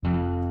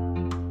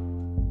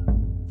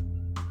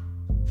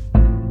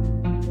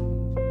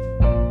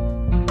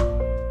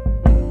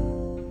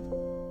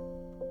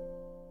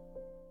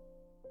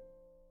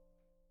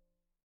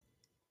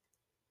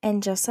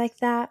And just like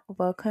that,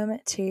 welcome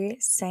to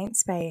Saint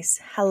Space.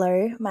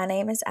 Hello, my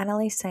name is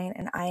Annalyce Saint,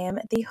 and I am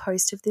the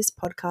host of this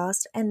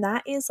podcast. And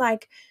that is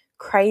like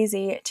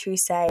crazy to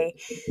say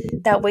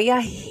that we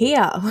are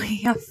here.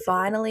 We are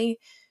finally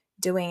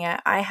doing it.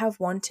 I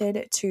have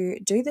wanted to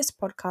do this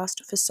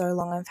podcast for so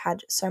long. I've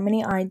had so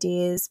many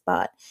ideas,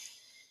 but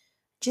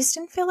just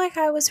didn't feel like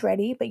I was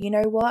ready. But you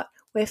know what?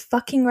 We're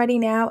fucking ready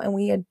now, and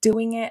we are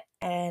doing it.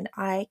 And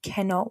I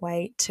cannot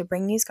wait to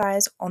bring you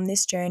guys on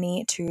this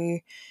journey to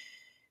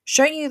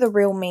show you the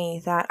real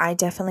me that I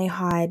definitely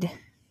hide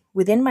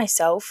within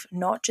myself,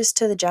 not just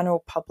to the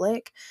general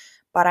public,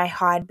 but I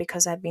hide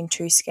because I've been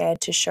too scared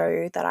to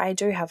show that I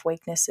do have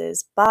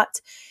weaknesses.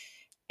 But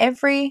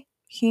every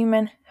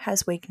human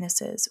has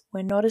weaknesses.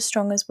 We're not as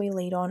strong as we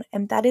lead on,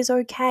 and that is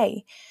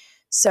okay.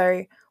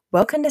 So,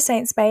 welcome to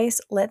Saint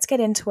Space. Let's get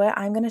into it.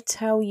 I'm going to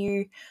tell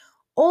you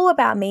all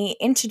about me,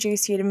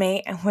 introduce you to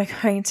me, and we're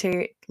going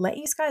to let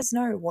you guys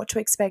know what to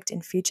expect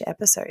in future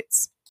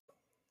episodes.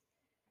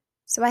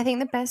 So I think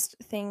the best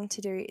thing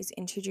to do is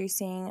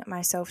introducing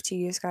myself to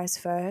you guys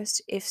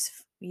first.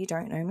 If you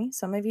don't know me,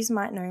 some of you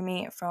might know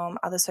me from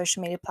other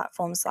social media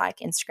platforms like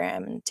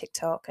Instagram and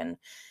TikTok and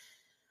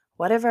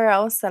whatever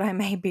else that I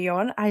may be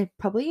on. I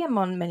probably am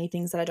on many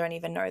things that I don't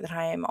even know that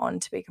I am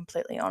on, to be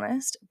completely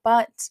honest.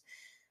 But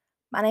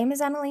my name is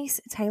Annalyce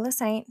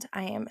Saint.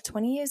 I am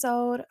 20 years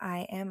old.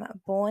 I am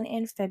born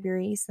in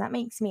February, so that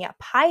makes me a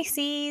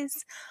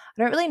Pisces.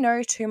 I don't really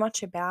know too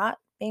much about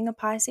being a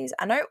Pisces.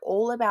 I know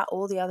all about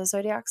all the other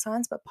zodiac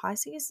signs, but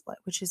Pisces,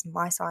 which is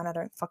my sign, I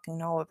don't fucking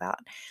know about.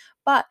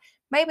 But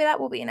maybe that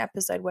will be an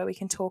episode where we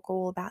can talk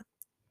all about,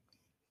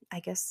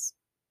 I guess,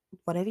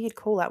 whatever you'd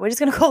call that. We're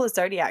just going to call it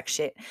zodiac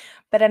shit.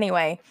 But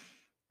anyway,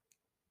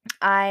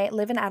 I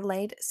live in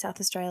Adelaide, South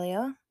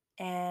Australia,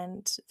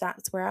 and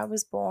that's where I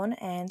was born.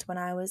 And when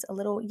I was a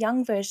little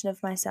young version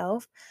of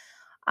myself,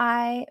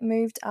 I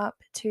moved up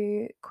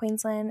to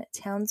Queensland,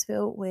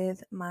 Townsville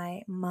with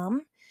my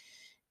mum.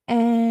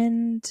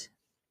 And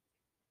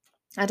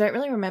I don't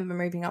really remember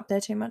moving up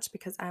there too much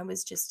because I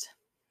was just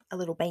a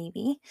little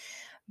baby.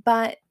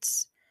 But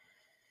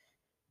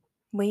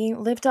we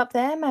lived up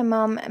there. My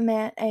mum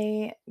met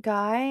a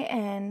guy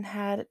and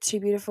had two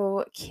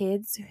beautiful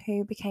kids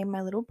who became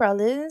my little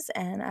brothers,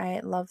 and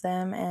I love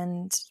them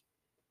and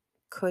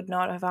could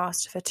not have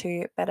asked for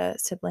two better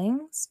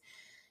siblings.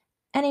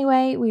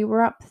 Anyway, we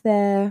were up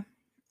there.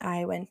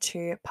 I went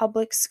to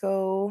public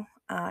school,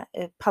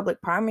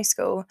 public primary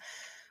school,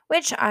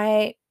 which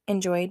I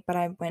enjoyed, but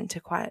I went to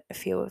quite a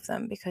few of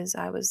them because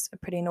I was a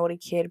pretty naughty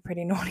kid,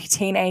 pretty naughty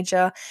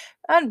teenager,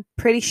 and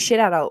pretty shit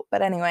adult.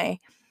 But anyway,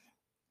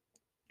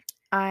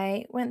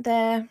 I went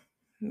there,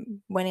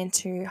 went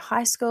into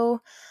high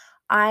school.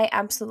 I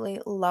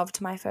absolutely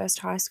loved my first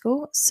high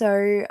school.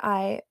 So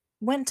I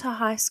went to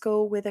high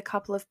school with a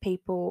couple of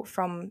people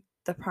from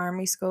the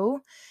primary school.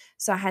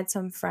 So I had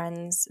some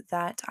friends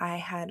that I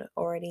had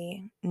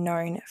already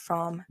known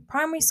from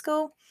primary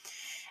school.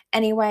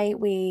 Anyway,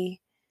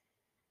 we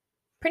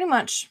pretty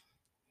much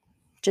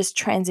just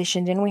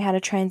transitioned in. We had a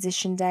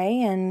transition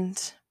day and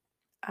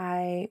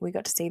we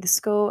got to see the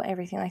school,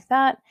 everything like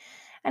that.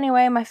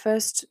 Anyway,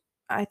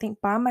 I think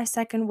by my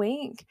second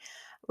week,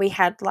 we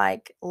had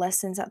like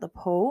lessons at the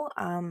pool.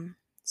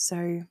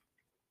 So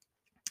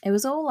it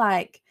was all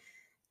like,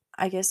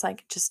 I guess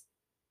like just,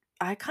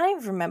 I can't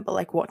even remember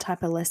like what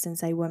type of lessons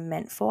they were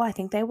meant for. I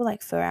think they were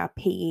like for our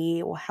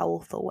PE or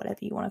health or whatever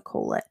you want to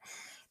call it.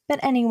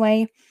 But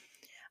anyway,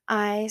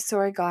 I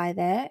saw a guy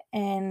there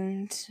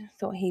and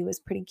thought he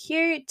was pretty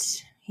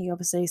cute. He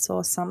obviously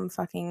saw some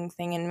fucking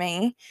thing in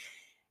me.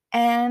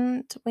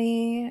 And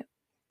we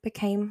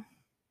became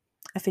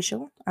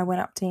official. I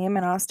went up to him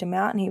and asked him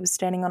out, and he was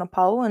standing on a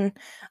pole, and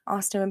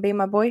asked him to be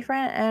my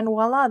boyfriend, and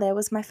voila, there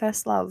was my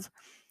first love.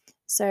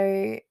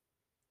 So,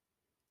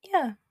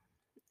 yeah.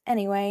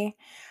 Anyway,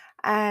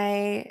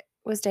 I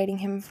was dating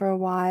him for a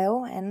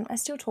while, and I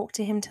still talk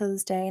to him to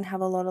this day and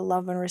have a lot of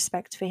love and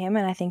respect for him,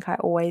 and I think I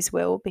always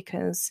will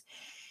because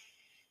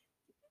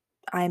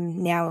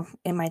I'm now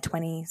in my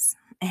 20s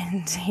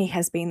and he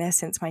has been there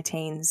since my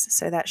teens.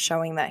 So that's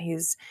showing that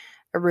he's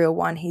a real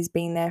one. He's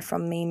been there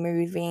from me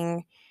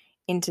moving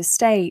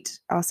interstate,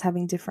 us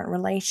having different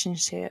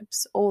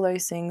relationships, all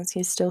those things.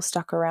 He's still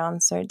stuck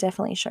around. So it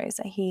definitely shows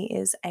that he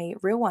is a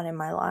real one in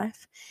my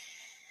life.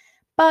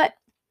 But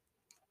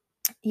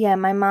yeah,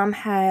 my mum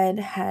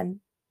had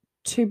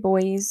two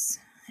boys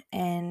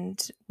and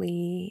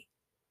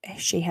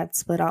she had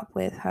split up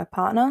with her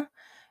partner,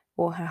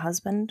 or her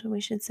husband,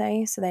 we should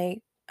say. So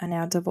they are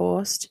now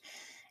divorced.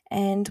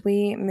 And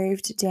we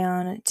moved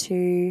down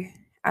to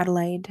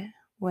Adelaide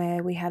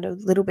where we had a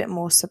little bit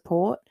more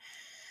support.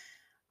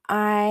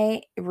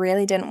 I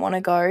really didn't want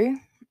to go.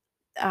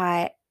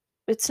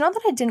 It's not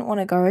that I didn't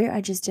want to go,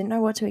 I just didn't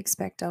know what to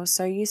expect. I was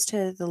so used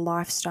to the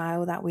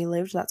lifestyle that we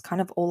lived. That's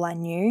kind of all I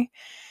knew.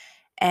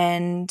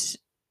 And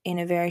in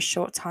a very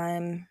short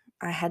time,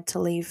 I had to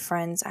leave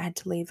friends. I had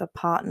to leave a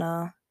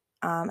partner.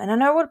 And I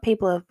know what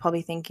people are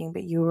probably thinking,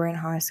 but you were in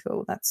high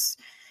school.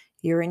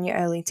 You're in your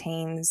early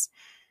teens.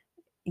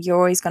 You're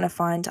always going to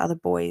find other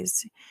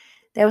boys.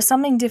 there was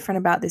something different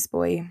about this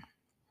boy.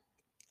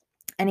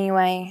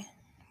 Anyway,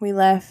 we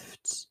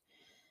left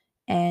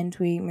and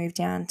we moved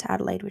down to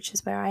Adelaide, which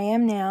is where I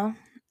am now.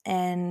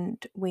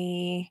 And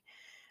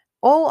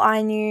all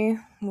I knew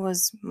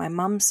was my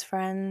mum's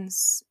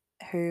friends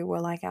who were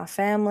like our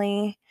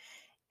family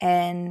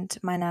and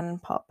my nan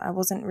and pop. I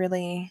wasn't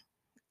really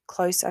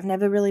close. I've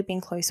never really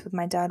been close with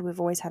my dad. We've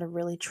always had a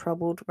really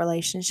troubled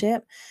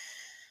relationship.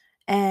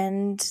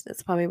 And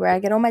that's probably where I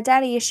get all my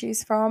daddy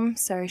issues from.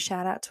 So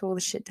shout out to all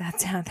the shit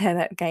dads out there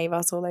that gave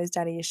us all those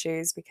daddy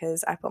issues,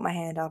 because I put my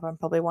hand up. I'm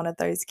probably one of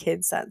those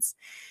kids that's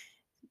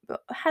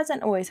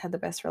hasn't always had the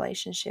best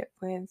relationship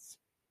with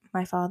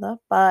my father,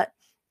 but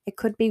it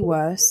could be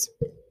worse.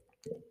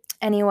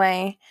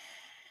 Anyway,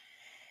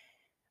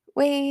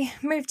 we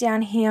moved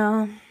down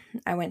here.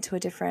 I went to a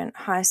different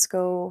high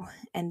school,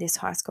 and this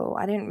high school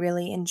I didn't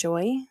really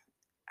enjoy.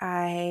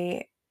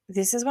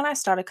 This is when I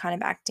started kind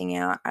of acting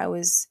out. I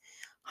was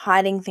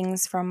hiding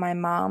things from my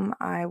mum.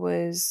 I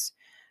was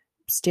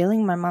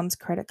stealing my mum's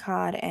credit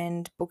card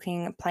and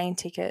booking a plane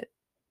ticket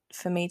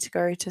for me to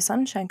go to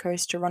Sunshine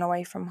Coast to run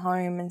away from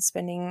home, and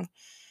spending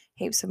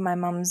heaps of my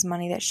mum's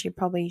money that she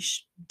probably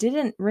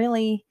didn't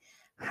really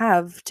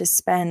have to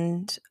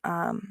spend,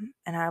 and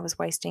I was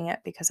wasting it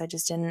because I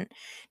just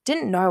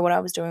didn't know what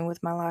I was doing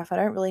with my life. I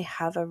don't really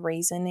have a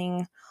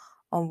reasoning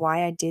on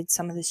why I did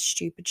some of the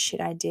stupid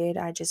shit I did.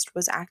 I just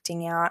was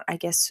acting out. I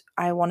guess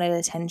I wanted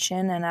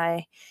attention, and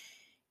I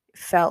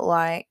felt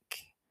like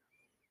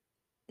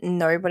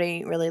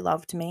nobody really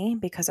loved me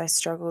because I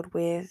struggled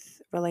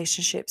with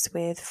relationships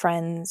with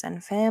friends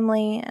and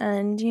family.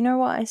 And you know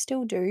what? I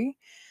still do.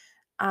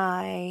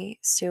 I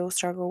still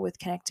struggle with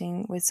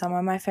connecting with some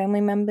of my family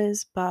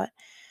members, but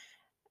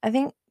I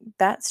think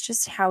that's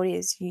just how it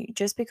is.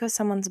 Just because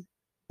someone's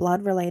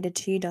blood related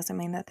to you doesn't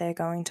mean that they're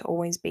going to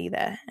always be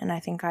there. And I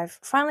think I've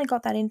finally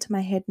got that into my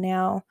head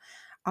now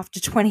after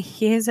 20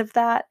 years of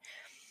that.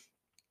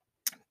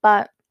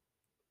 But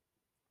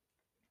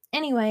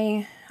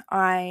anyway,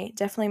 I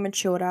definitely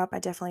matured up. I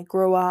definitely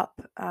grew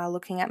up.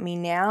 Looking at me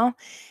now,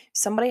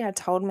 somebody had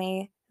told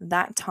me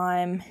that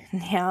time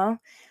now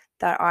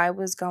that I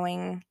was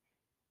going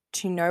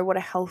to know what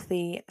a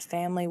healthy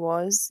family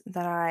was,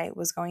 that I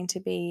was going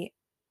to be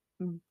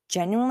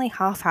genuinely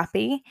half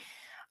happy.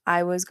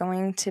 I was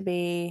going to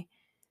be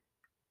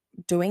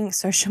doing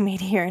social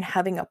media and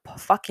having a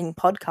fucking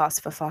podcast,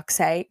 for fuck's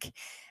sake.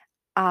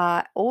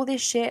 All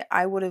this shit,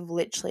 I would have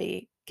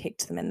literally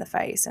kicked them in the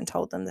face and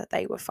told them that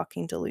they were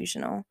fucking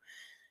delusional,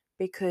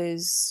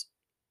 because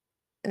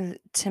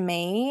to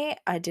me,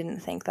 I didn't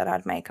think that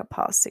I'd make it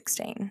past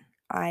 16.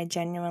 I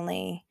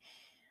genuinely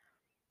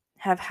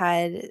have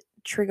had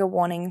trigger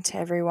warning to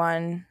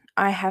everyone.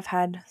 I have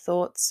had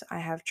thoughts. I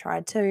have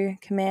tried to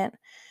commit.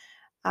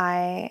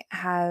 I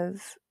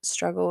have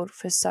struggled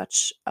for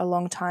such a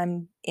long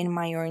time in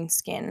my own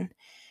skin.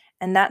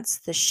 And that's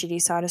the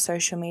shitty side of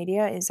social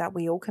media, is that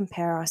we all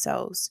compare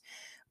ourselves.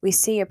 We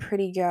see a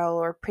pretty girl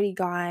or a pretty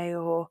guy,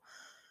 or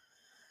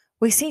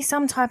we see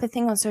some type of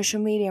thing on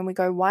social media and we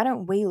go, why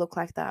don't we look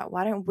like that?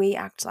 Why don't we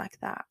act like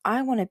that?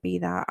 I want to be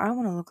that. I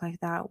want to look like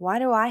that. Why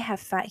do I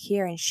have fat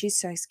hair and she's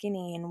so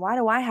skinny? And why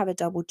do I have a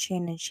double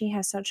chin and she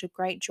has such a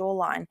great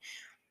jawline?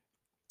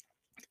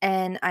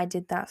 And I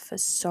did that for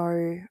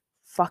so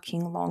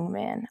fucking long,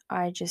 man.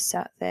 I just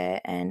sat there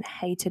and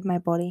hated my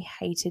body,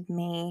 hated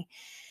me.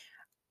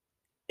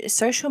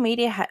 Social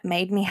media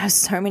made me have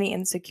so many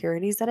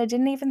insecurities that I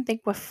didn't even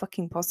think were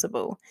fucking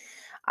possible.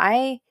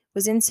 I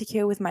was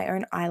insecure with my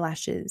own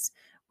eyelashes,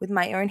 with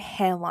my own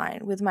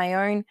hairline, with my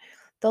own,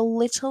 the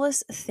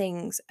littlest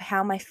things,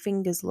 how my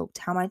fingers looked,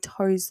 how my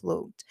toes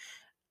looked.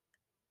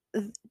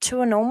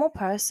 To a normal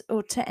person,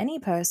 or to any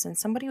person,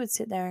 somebody would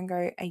sit there and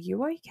go, are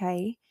you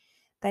okay?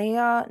 They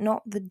are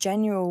not the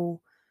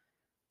general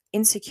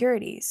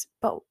insecurities.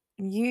 But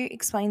you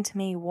explain to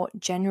me what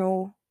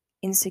general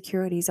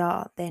insecurities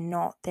are. They're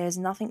not. There's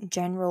nothing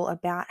general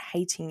about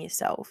hating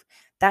yourself.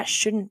 That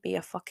shouldn't be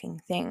a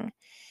fucking thing.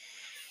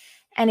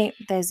 And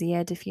there's the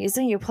air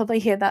diffuser. You'll probably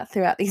hear that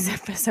throughout these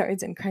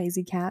episodes, and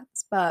crazy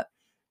cats. But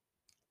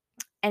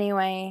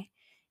anyway,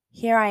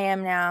 here I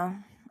am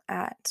now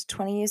at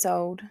 20 years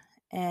old,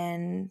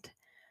 and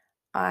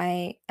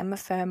I am a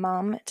fur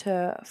mum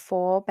to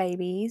 4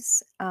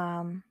 babies,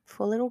 4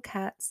 little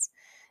cats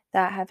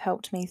that have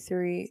helped me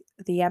through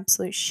the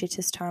absolute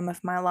shittest time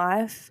of my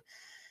life.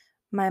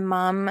 My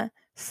mum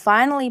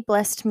finally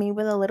blessed me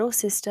with a little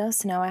sister,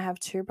 so now I have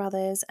 2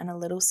 brothers and a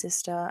little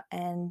sister.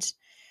 And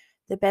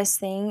the best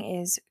thing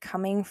is,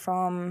 coming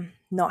from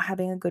not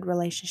having a good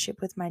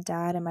relationship with my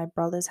dad and my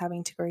brothers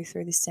having to go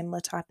through this similar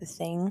type of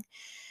thing,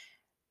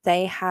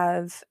 they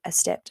have a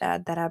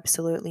stepdad that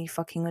absolutely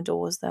fucking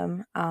adores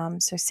them.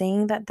 So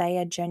seeing that they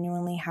are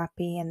genuinely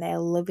happy and they're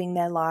living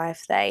their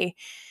life, they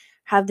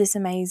have this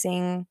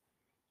amazing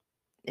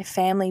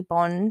family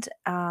bond.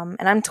 And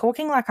I'm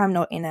talking like I'm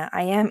not in it.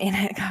 I am in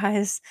it,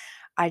 guys.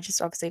 I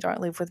just obviously don't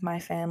live with my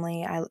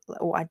family. I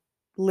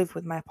live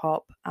with my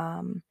pop.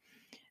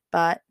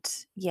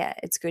 But yeah,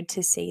 it's good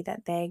to see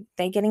that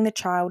they're getting the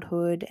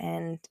childhood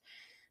and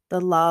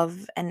the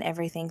love and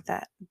everything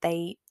that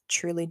they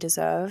truly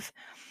deserve.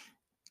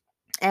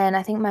 And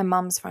I think my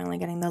mum's finally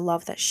getting the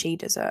love that she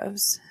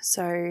deserves.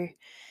 So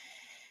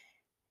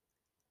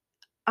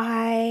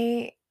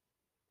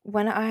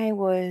when I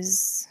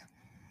was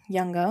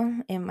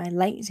younger, in my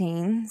late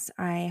teens,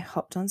 I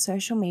hopped on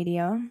social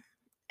media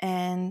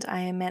and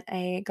I met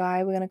a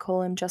guy, we're going to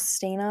call him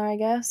Justina, I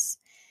guess.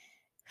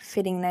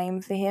 Fitting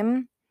name for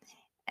him.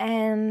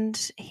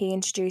 And he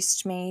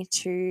introduced me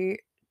to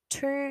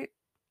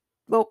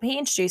he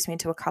introduced me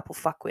to a couple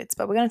fuckwits,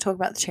 but we're going to talk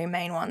about the two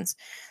main ones.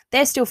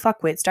 They're still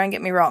fuckwits, don't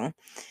get me wrong.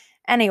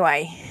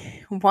 Anyway,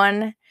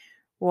 one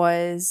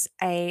was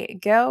a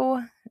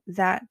girl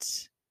that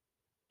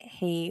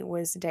he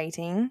was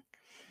dating,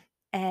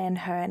 and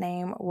her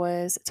name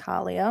was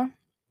Talia.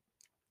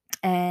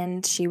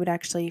 And she would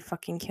actually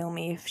fucking kill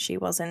me if she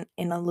wasn't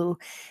in a little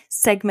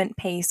segment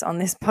piece on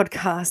this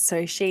podcast.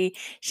 So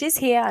she's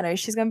here. I know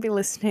she's going to be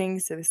listening.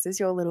 So this is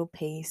your little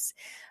piece.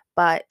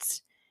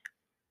 But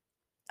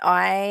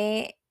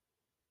I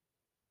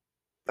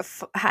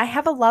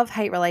have a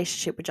love-hate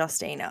relationship with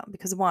Justina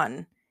because,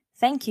 one,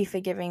 thank you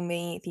for giving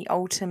me the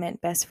ultimate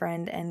best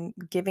friend and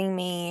giving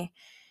me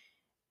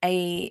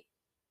a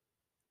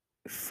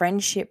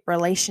friendship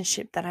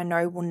relationship that I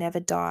know will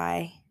never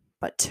die.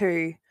 But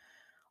two,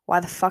 why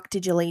the fuck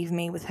did you leave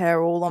me with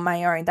her all on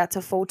my own? That's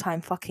a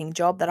full-time fucking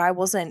job that I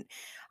wasn't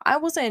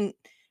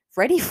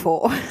ready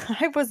for.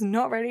 I was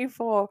not ready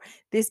for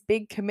this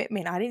big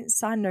commitment. I didn't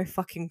sign no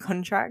fucking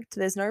contract.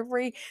 There's no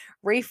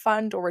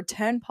refund or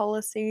return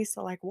policy.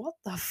 So like, what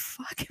the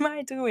fuck am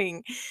I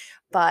doing?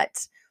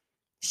 But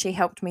she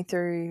helped me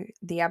through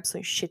the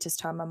absolute shittest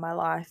time of my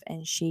life,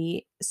 and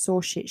she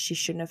saw shit she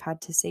shouldn't have had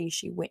to see.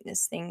 She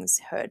witnessed things,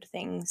 heard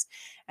things.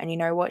 And you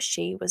know what?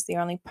 She was the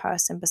only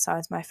person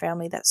besides my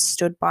family that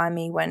stood by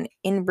me when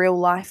in real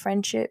life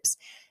friendships,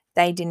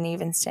 they didn't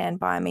even stand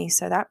by me.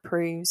 So that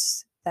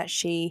proves that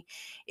she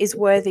is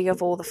worthy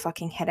of all the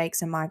fucking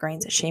headaches and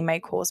migraines that she may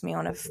cause me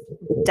on a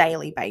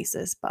daily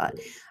basis. But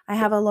I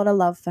have a lot of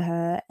love for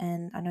her,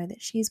 and I know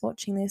that she's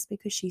watching this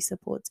because she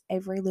supports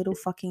every little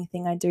fucking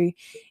thing I do.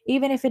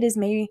 Even if it is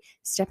me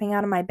stepping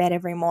out of my bed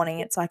every morning,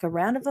 it's like a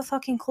round of the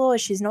fucking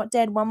claws. She's not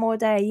dead, one more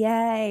day,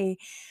 yay.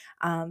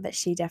 But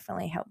she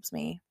definitely helps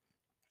me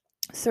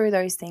through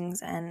those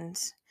things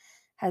and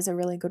has a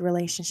really good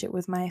relationship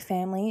with my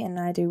family, and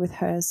I do with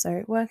hers, so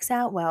it works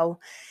out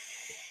well.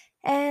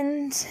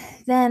 And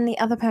then the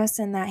other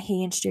person that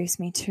he introduced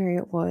me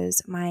to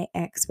was my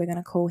ex. We're going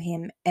to call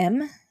him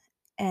M.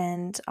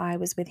 And I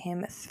was with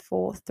him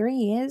for 3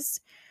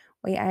 years.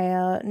 We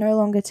are no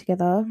longer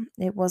together.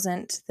 It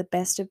wasn't the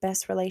best of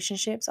best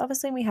relationships.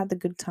 Obviously, we had the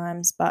good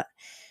times, but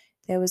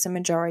there was a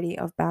majority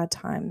of bad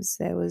times.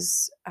 There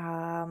was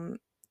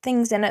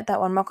things in it that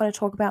I'm not going to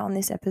talk about on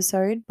this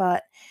episode,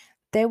 but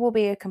there will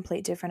be a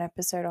complete different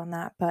episode on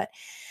that. But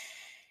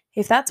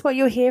if that's what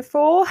you're here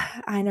for,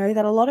 I know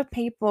that a lot of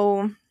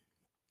people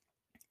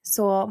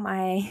saw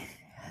my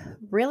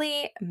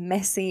really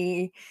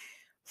messy,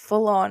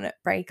 full-on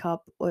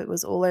breakup. It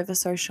was all over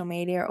social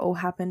media. It all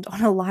happened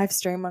on a live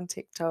stream on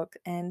TikTok,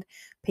 and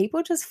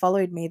people just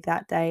followed me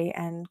that day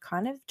and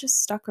kind of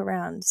just stuck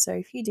around. So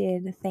if you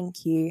did,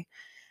 thank you.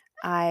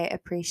 I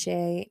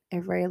appreciate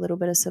every little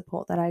bit of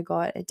support that I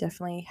got. It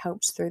definitely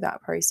helped through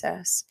that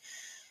process.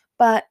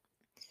 But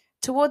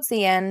towards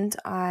the end,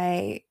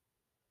 I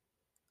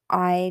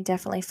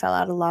definitely fell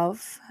out of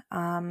love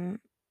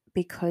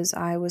because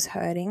I was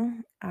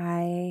hurting.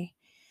 I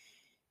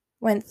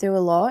went through a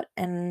lot,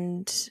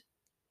 and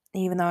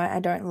even though I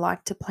don't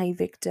like to play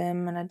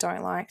victim and I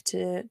don't like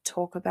to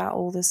talk about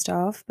all the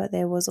stuff, but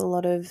there was a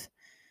lot of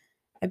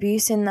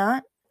abuse in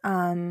that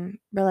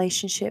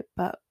relationship.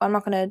 But I'm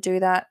not going to do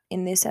that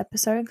in this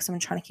episode because I'm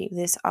trying to keep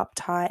this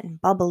uptight and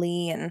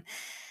bubbly and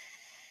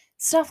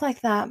stuff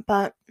like that.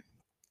 But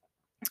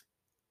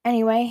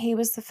anyway, he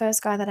was the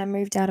first guy that I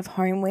moved out of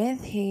home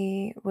with.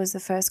 He was the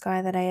first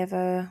guy that I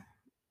ever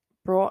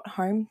brought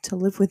home to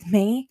live with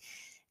me.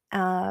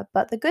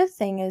 But the good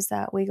thing is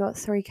that we got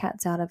 3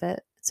 cats out of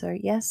it. So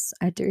yes,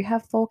 I do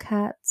have 4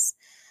 cats,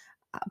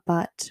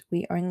 but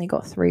we only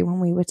got 3 when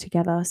we were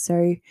together.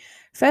 So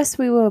first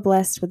we were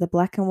blessed with a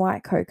black and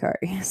white Coco.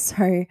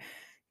 So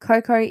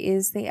Coco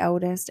is the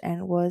eldest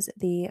and was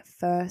the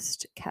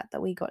first cat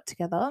that we got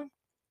together.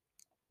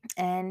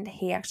 And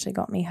he actually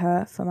got me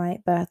her for my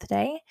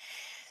birthday.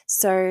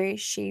 So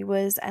she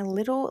was a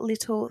little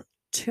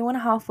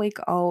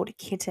 2.5-week-old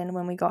kitten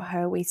when we got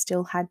her. We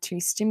still had to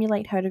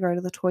stimulate her to go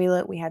to the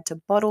toilet. We had to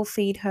bottle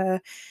feed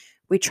her.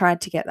 We tried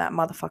to get that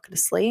motherfucker to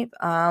sleep.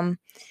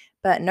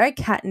 But no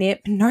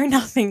catnip, no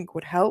nothing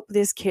would help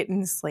this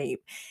kitten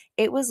sleep.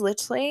 It was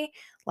literally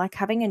like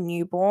having a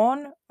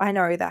newborn. I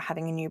know that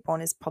having a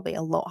newborn is probably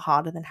a lot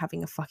harder than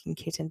having a fucking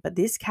kitten, but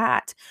this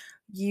cat,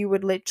 you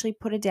would literally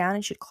put her down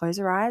and she'd close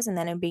her eyes and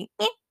then it'd be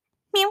meow,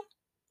 meow,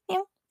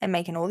 meow, and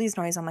making all these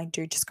noises. I'm like,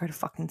 dude, just go to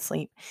fucking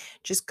sleep.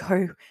 Just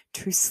go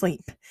to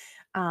sleep.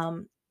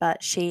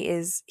 But she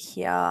is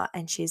here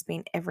and she's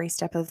been every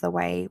step of the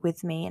way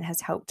with me and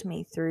has helped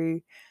me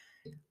through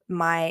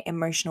my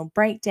emotional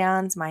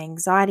breakdowns, my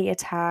anxiety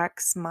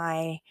attacks,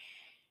 my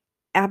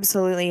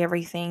absolutely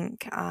everything,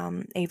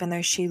 even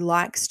though she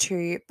likes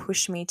to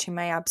push me to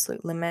my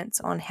absolute limits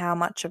on how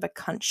much of a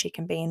cunt she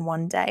can be in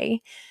one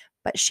day.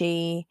 But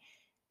she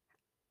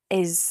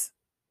is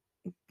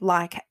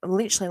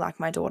literally like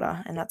my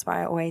daughter, and that's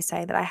why I always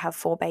say that I have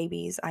 4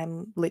 babies.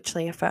 I'm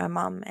literally a fur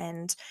mum,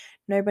 and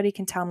nobody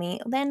can tell me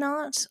they're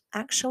not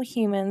actual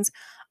humans.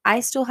 I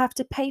still have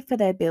to pay for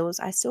their bills.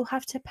 I still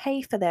have to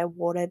pay for their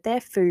water, their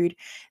food,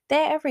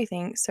 their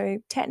everything. So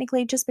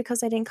technically, just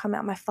because they didn't come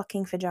out my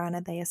fucking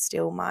vagina, they are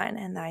still mine,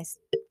 and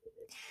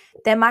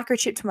they're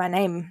microchipped to my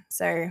name.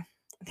 So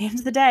at the end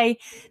of the day,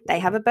 they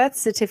have a birth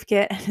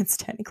certificate, and it's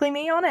technically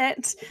me on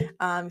it.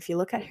 If you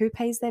look at who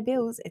pays their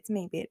bills, it's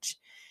me, bitch.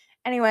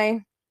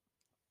 Anyway,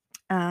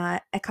 a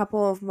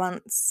couple of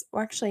months,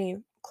 or actually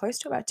close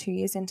to about 2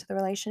 years into the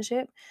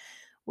relationship,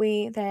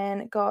 we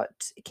then got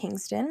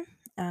Kingston.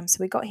 So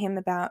we got him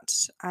about,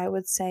 I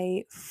would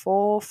say, 4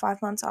 or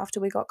 5 months after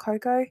we got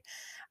Coco.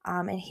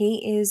 And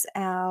he is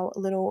our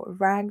little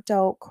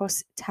ragdoll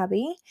cross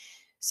tabby.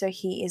 So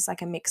he is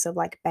like a mix of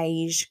like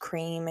beige,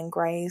 cream, and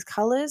grey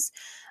colors.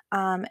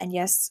 And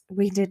yes,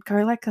 we did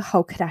go like a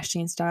whole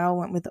Kardashian style,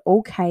 went with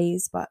all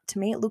Ks, but to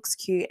me it looks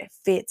cute, it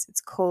fits,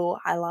 it's cool,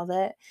 I love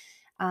it.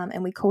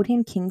 And we called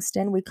him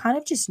Kingston. We kind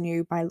of just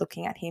knew by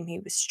looking at him he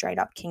was straight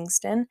up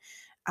Kingston.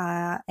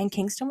 And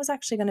Kingston was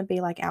actually going to be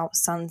like our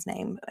son's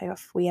name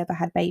if we ever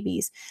had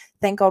babies.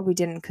 Thank God we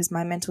didn't, because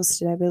my mental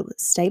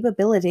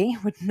stability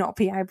would not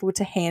be able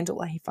to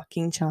handle a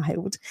fucking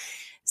child.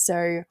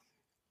 So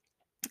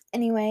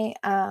anyway,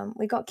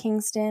 we got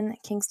Kingston.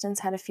 Kingston's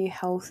had a few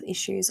health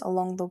issues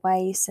along the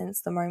way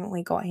since the moment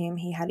we got him.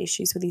 He had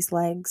issues with his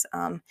legs,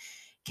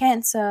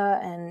 cancer,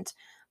 and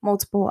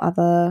multiple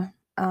other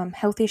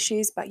health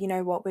issues. But you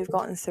know what? We've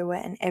gotten through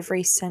it, and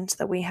every cent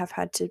that we have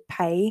had to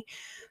pay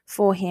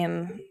for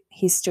him,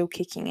 he's still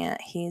kicking it.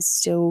 He's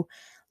still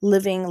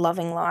living,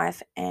 loving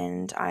life,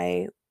 and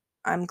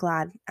I'm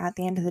glad. At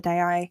the end of the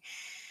day,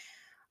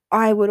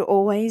 I would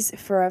always,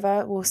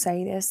 forever, will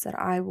say this, that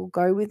I will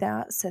go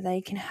without so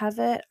they can have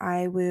it.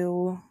 I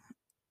will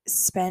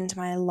spend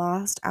my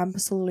last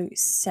absolute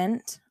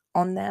cent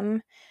on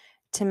them.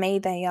 To me,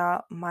 they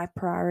are my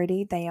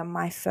priority. They are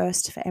my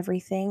first for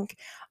everything.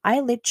 I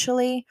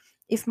literally,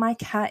 if my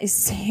cat is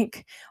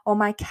sick or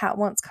my cat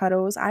wants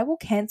cuddles, I will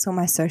cancel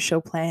my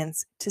social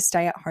plans to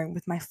stay at home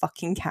with my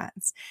fucking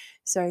cats.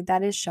 So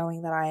that is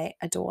showing that I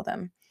adore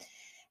them.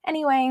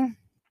 Anyway,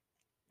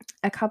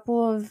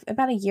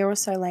 about a year or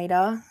so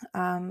later,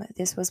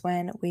 this was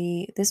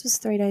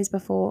 3 days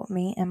before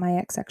me and my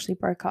ex actually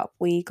broke up.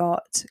 We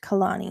got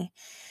Kalani.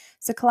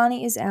 So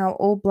Kalani is our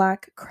all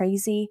black,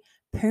 crazy,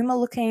 puma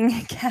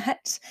looking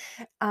cat.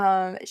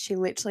 She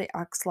literally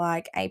acts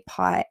like a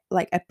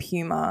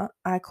puma.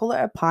 I call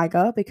her a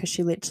pyger because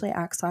she literally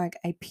acts like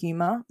a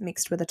puma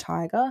mixed with a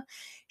tiger.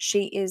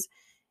 She is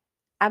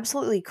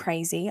absolutely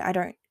crazy.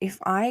 If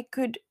I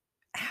could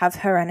have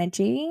her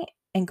energy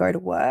and go to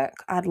work,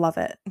 I'd love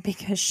it,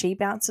 because she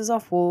bounces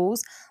off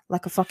walls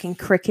like a fucking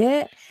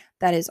cricket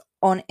that is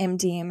on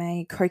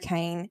MDMA,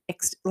 cocaine,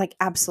 like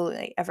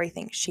absolutely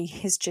everything. She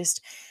is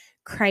just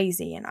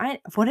crazy, and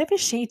whatever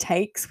she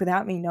takes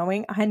without me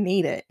knowing, I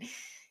need it.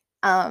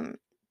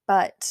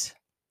 But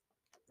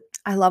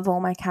I love all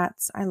my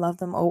cats. I love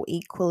them all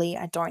equally.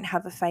 I don't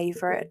have a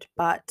favorite,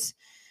 but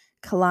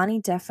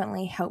Kalani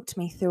definitely helped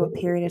me through a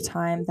period of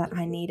time that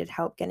I needed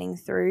help getting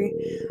through.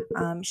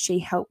 She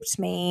helped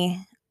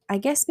me, I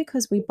guess,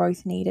 because we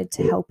both needed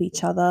to help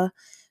each other.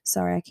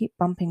 Sorry, I keep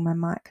bumping my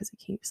mic because it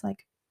keeps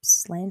like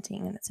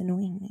slanting and it's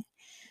annoying me.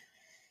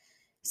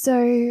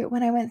 So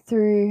when I went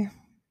through,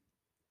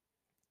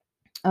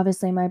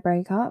 obviously, my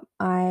breakup,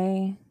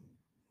 I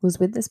was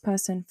with this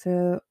person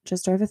for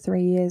just over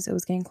 3 years. It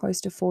was getting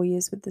close to 4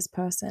 years with this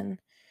person.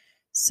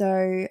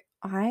 So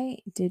I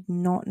did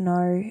not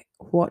know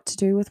what to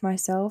do with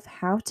myself,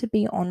 how to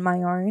be on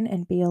my own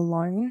and be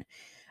alone.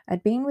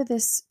 I'd been with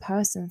this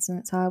person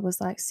since I was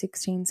like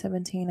 16,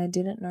 17. I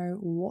didn't know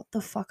what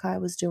the fuck I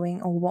was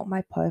doing or what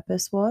my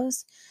purpose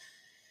was.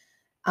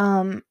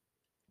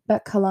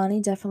 But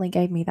Kalani definitely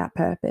gave me that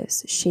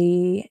purpose.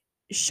 She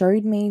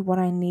showed me what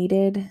I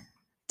needed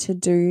to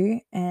do,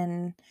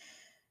 and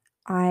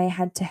I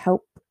had to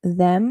help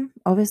them.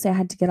 Obviously, I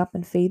had to get up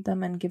and feed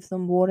them and give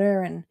them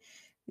water and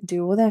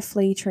do all their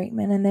flea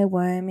treatment and their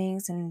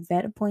wormings and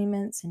vet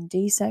appointments and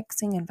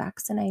desexing and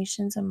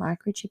vaccinations and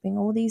microchipping,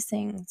 all these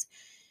things.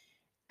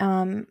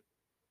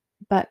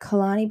 But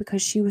Kalani,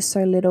 because she was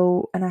so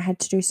little and I had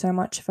to do so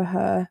much for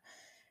her,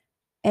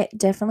 it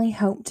definitely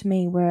helped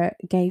me, where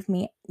it gave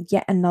me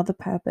yet another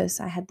purpose.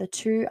 I had the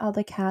 2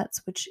 other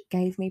cats, which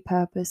gave me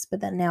purpose,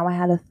 but then now I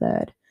had a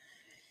third.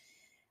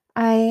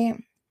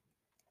 Kalani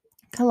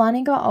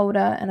got older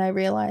and I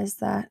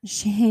realized that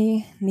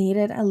she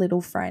needed a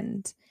little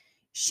friend.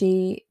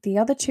 The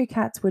other 2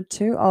 cats were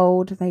too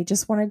old. They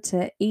just wanted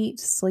to eat,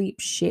 sleep,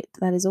 shit.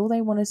 That is all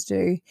they wanted to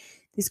do.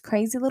 This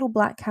crazy little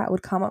black cat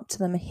would come up to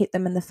them and hit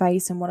them in the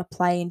face and want to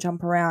play and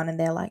jump around, and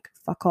they're like,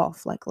 fuck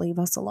off, like leave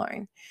us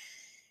alone.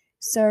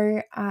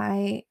 So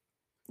I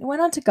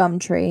went onto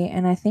Gumtree,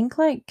 and I think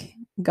like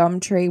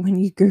Gumtree, when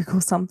you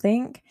Google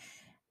something,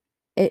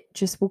 it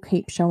just will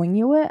keep showing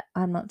you it.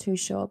 I'm not too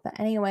sure. But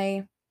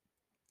anyway,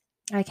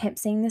 I kept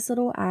seeing this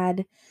little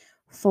ad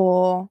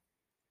for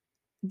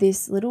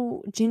this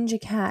little ginger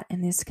cat,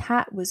 and this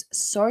cat was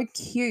so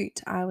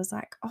cute. I was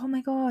like, oh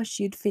my gosh,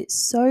 you'd fit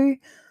so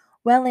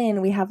well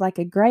in. We have like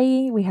a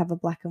grey, we have a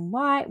black and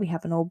white, we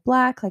have an all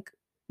black. Like,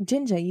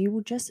 Ginger, you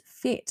will just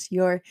fit.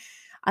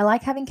 I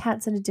like having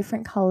cats that are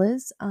different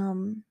colors.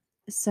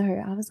 So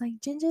I was like,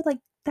 Ginger, like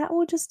that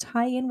will just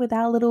tie in with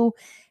our little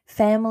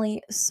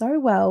family so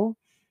well.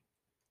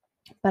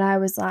 But I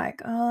was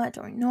like, oh, I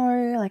don't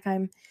know. Like,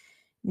 I'm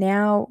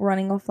now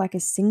running off like a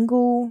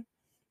single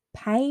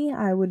pay.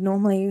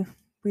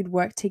 We'd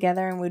work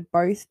together and we'd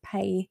both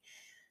pay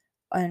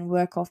and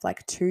work off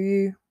like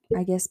two,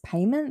 I guess,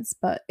 payments,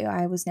 but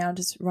I was now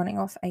just running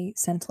off a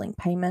Centrelink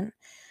payment.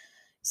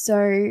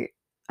 So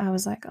I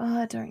was like,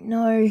 oh, I don't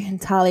know.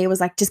 And Talia was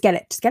like, just get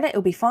it,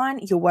 it'll be fine,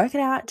 you'll work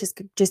it out,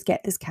 just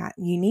get this cat,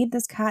 you need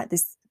this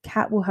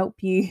cat will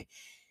help you.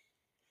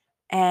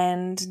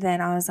 And then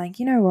I was like,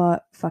 you know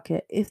what, fuck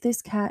it, if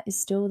this cat is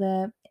still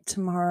there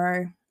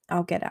tomorrow,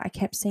 I'll get it. I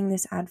kept seeing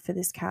this ad for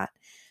this cat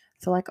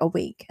for like a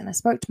week, and I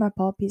spoke to my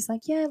pop. He's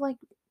like, yeah, like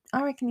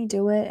I reckon you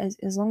do it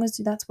as long as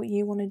that's what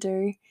you want to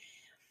do.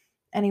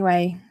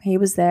 Anyway, he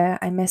was there.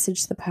 I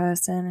messaged the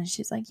person and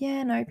she's like,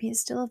 yeah, nope,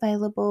 he's still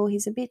available.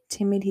 He's a bit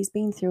timid. He's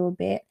been through a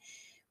bit.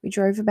 We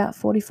drove about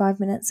 45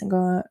 minutes and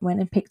went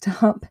and picked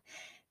up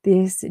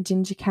this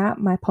ginger cat,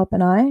 my pop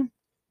and I.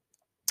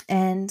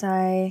 And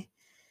I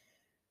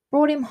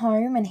brought him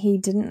home, and he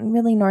didn't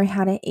really know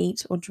how to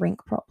eat or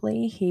drink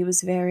properly. He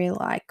was very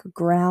like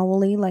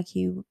growly, like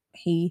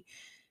he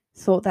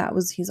thought that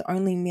was his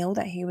only meal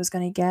that he was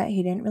going to get.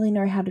 He didn't really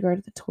know how to go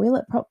to the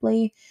toilet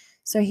properly.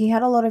 So he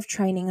had a lot of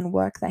training and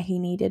work that he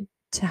needed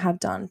to have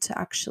done to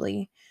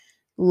actually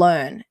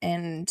learn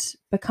and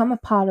become a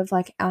part of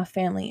like our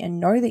family and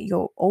know that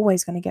you're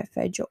always going to get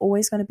fed, you're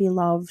always going to be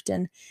loved.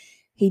 And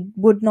he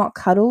would not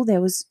cuddle.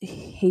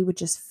 He would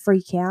just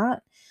freak out.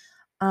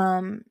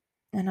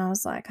 And I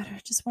was like, I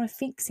just want to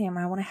fix him.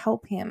 I want to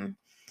help him.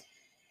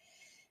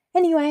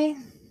 Anyway,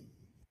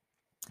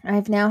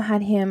 I've now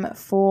had him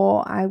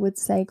for, I would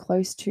say,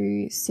 close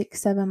to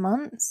 6-7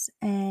 months,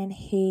 and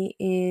he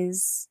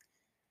is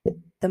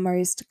the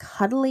most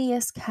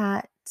cuddliest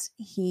cat.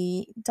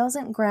 He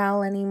doesn't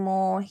growl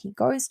anymore. He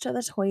goes to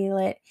the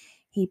toilet.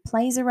 He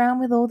plays around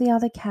with all the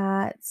other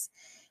cats.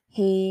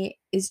 He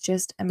is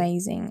just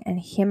amazing. And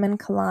him and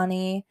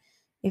Kalani,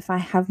 if I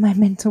have my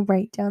mental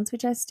breakdowns,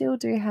 which I still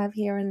do have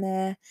here and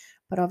there,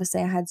 but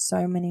obviously I had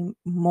so many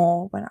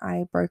more when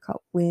I broke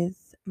up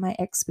with my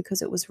ex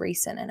because it was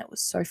recent and it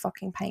was so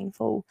fucking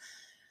painful.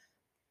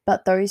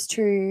 But those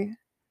two,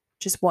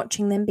 just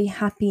watching them be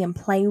happy and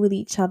play with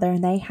each other,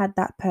 and they had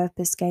that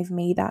purpose, gave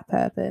me that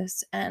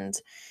purpose. And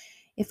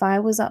if I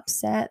was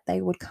upset,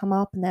 they would come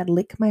up and they'd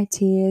lick my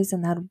tears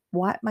and they'd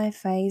wipe my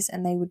face,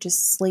 and they would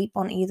just sleep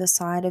on either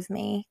side of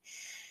me.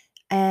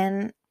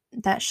 And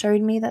that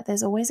showed me that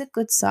there's always a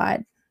good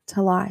side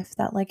to life.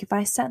 That like if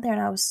I sat there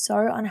and I was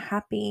so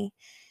unhappy,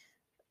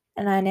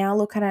 and I now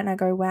look at it and I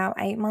go, wow,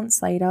 8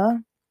 months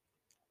later,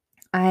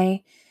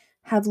 I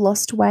have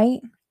lost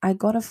weight. I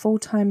got a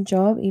full-time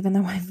job, even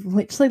though I've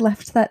literally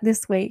left that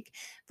this week,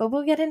 but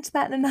we'll get into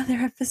that in another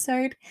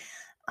episode.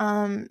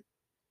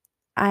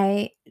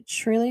 I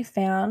truly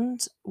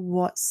found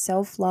what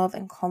self-love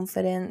and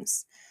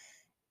confidence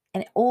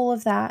and all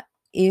of that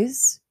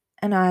is,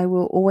 and I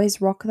will always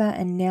rock that.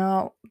 And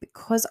now,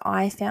 because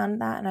I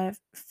found that and I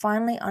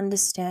finally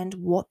understand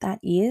what that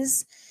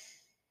is,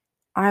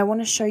 I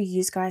want to show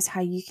you guys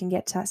how you can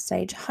get to that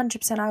stage.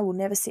 100%, I will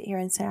never sit here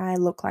and say I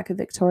look like a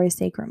Victoria's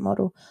Secret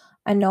model.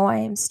 I know I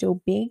am still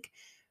big,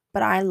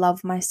 but I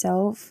love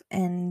myself,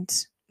 and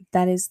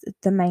that is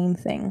the main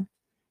thing.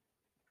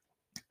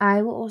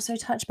 I will also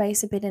touch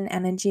base a bit in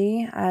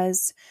energy,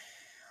 as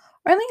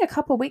only a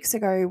couple weeks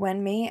ago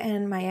when me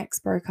and my ex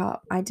broke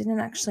up, I didn't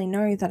actually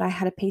know that I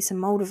had a piece of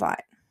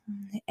moldavite.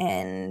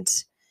 And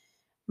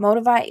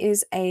moldavite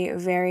is a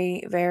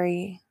very,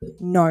 very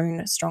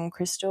known strong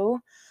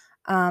crystal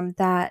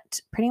that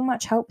pretty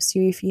much helps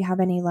you if you have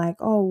any like,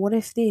 oh, what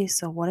if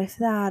this or what if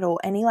that, or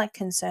any like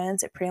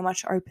concerns. It pretty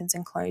much opens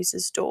and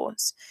closes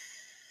doors.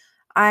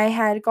 I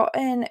had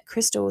gotten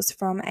crystals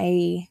from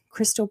a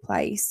crystal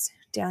place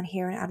down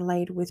here in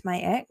Adelaide with my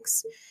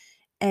ex,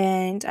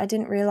 and I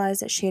didn't realize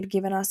that she had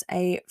given us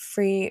a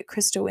free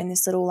crystal in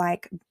this little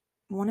like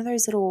one of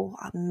those little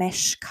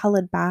mesh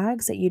colored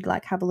bags that you'd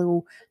like have a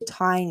little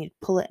tie and you'd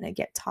pull it and it'd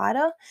get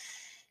tighter.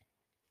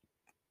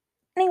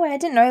 Anyway, I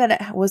didn't know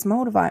that it was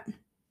moldavite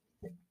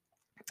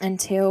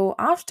until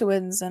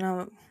afterwards, and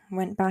I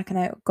went back and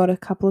I got a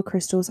couple of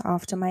crystals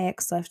after my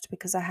ex left,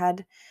 because I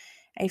had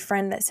a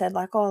friend that said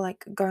like, oh,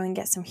 like go and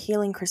get some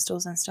healing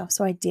crystals and stuff.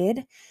 So I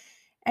did.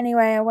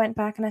 Anyway, I went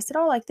back and I said,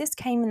 oh, like this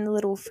came in the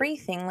little free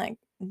thing, like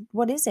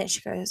what is it?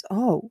 She goes,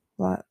 oh,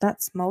 well,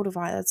 that's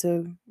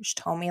moldavite. She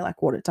told me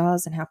like what it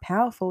does and how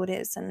powerful it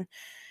is. And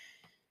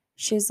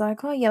she's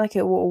like, oh yeah, like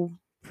it will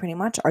pretty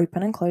much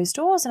open and close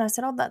doors. And I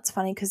said, oh, that's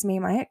funny because me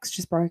and my ex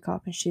just broke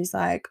up. And she's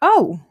like,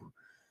 oh,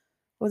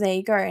 well, there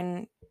you go.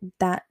 And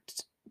that,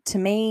 to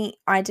me,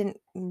 I didn't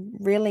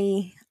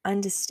really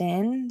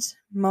understand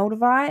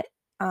Moldavite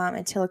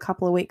until a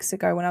couple of weeks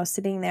ago when I was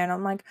sitting there and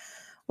I'm like,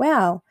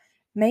 wow,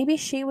 maybe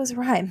she was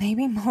right.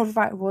 Maybe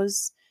Moldavite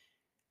was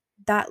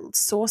that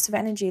source of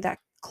energy that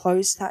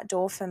closed that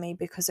door for me,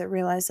 because I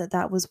realized that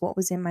that was what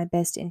was in my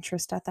best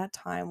interest at that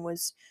time.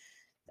 Was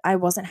I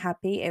wasn't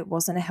happy. It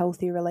wasn't a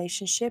healthy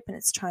relationship, and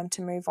it's time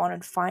to move on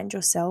and find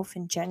yourself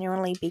and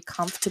genuinely be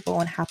comfortable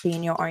and happy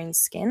in your own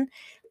skin.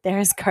 There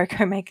is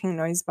Coco making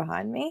noise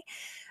behind me.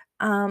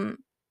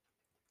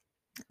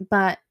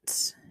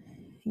 But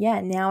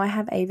yeah, now I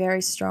have a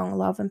very strong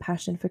love and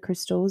passion for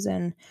crystals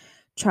and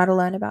try to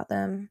learn about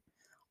them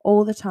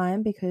all the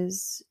time,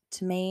 because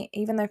to me,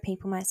 even though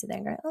people might sit there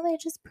and go, oh, they're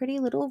just pretty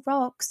little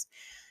rocks,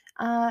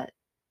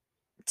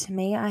 to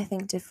me, I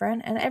think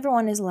different, and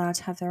everyone is allowed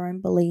to have their own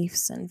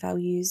beliefs and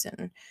values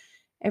and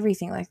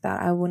everything like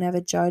that. I will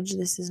never judge.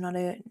 This is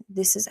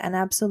an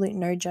absolute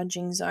no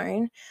judging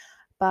zone.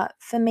 But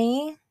for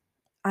me,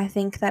 I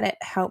think that it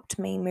helped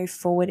me move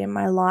forward in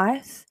my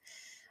life.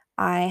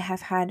 I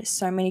have had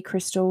so many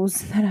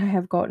crystals that I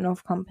have gotten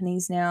off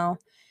companies now,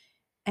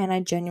 and I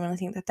genuinely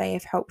think that they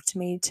have helped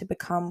me to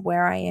become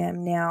where I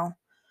am now.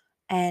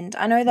 And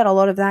I know that a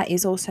lot of that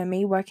is also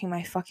me working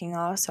my fucking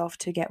ass off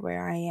to get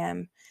where I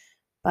am.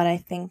 But I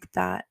think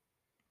that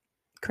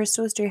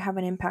crystals do have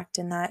an impact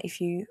in that if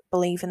you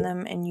believe in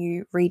them and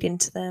you read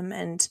into them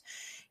and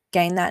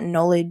gain that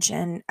knowledge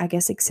and, I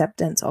guess,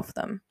 acceptance of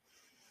them.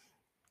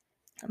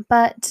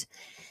 But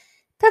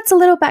that's a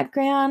little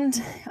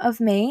background of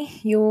me.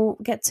 You'll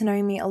get to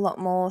know me a lot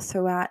more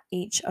throughout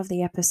each of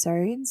the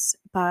episodes.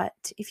 But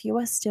if you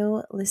are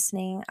still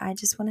listening, I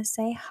just want to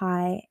say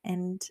hi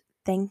and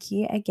thank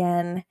you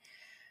again.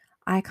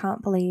 I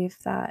can't believe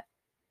that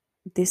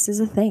this is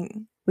a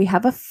thing. We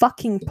have a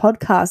fucking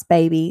podcast,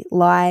 baby.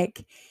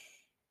 Like,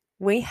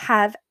 we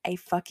have a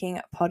fucking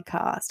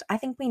podcast. I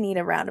think we need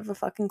a round of a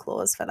fucking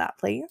applause for that,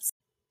 please.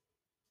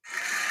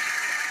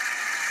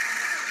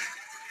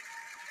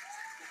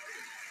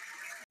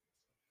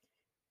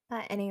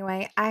 But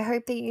anyway, I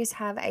hope that you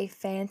have a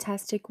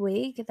fantastic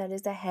week that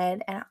is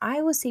ahead, and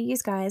I will see you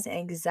guys in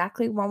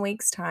exactly 1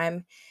 week's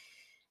time.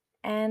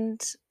 And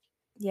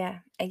yeah,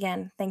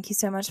 again, thank you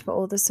so much for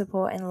all the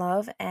support and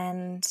love,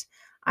 and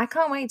I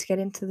can't wait to get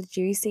into the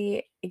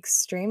juicy,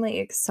 extremely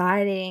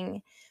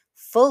exciting,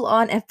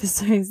 full-on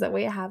episodes that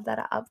we have that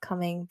are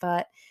upcoming.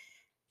 But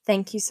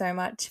thank you so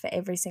much for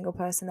every single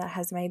person that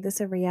has made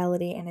this a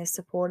reality and is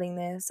supporting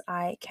this.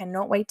 I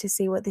cannot wait to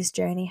see what this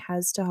journey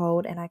has to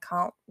hold, and I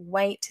can't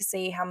wait to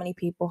see how many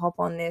people hop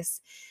on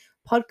this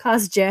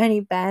podcast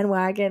journey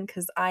bandwagon,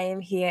 because I am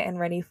here and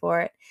ready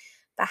for it.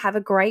 But have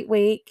a great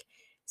week.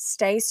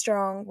 Stay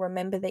strong.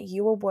 Remember that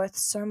you are worth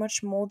so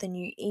much more than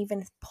you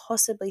even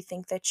possibly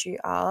think that you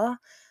are.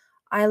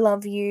 I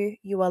love you.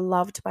 You are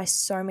loved by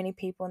so many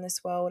people in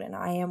this world, and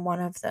I am one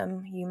of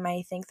them. You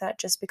may think that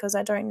just because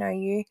I don't know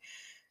you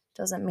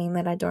doesn't mean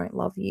that I don't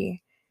love you.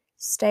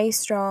 Stay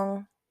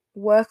strong,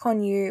 work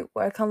on you,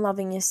 work on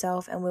loving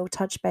yourself, and we'll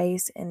touch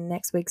base in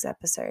next week's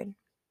episode.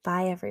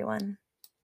 Bye, everyone.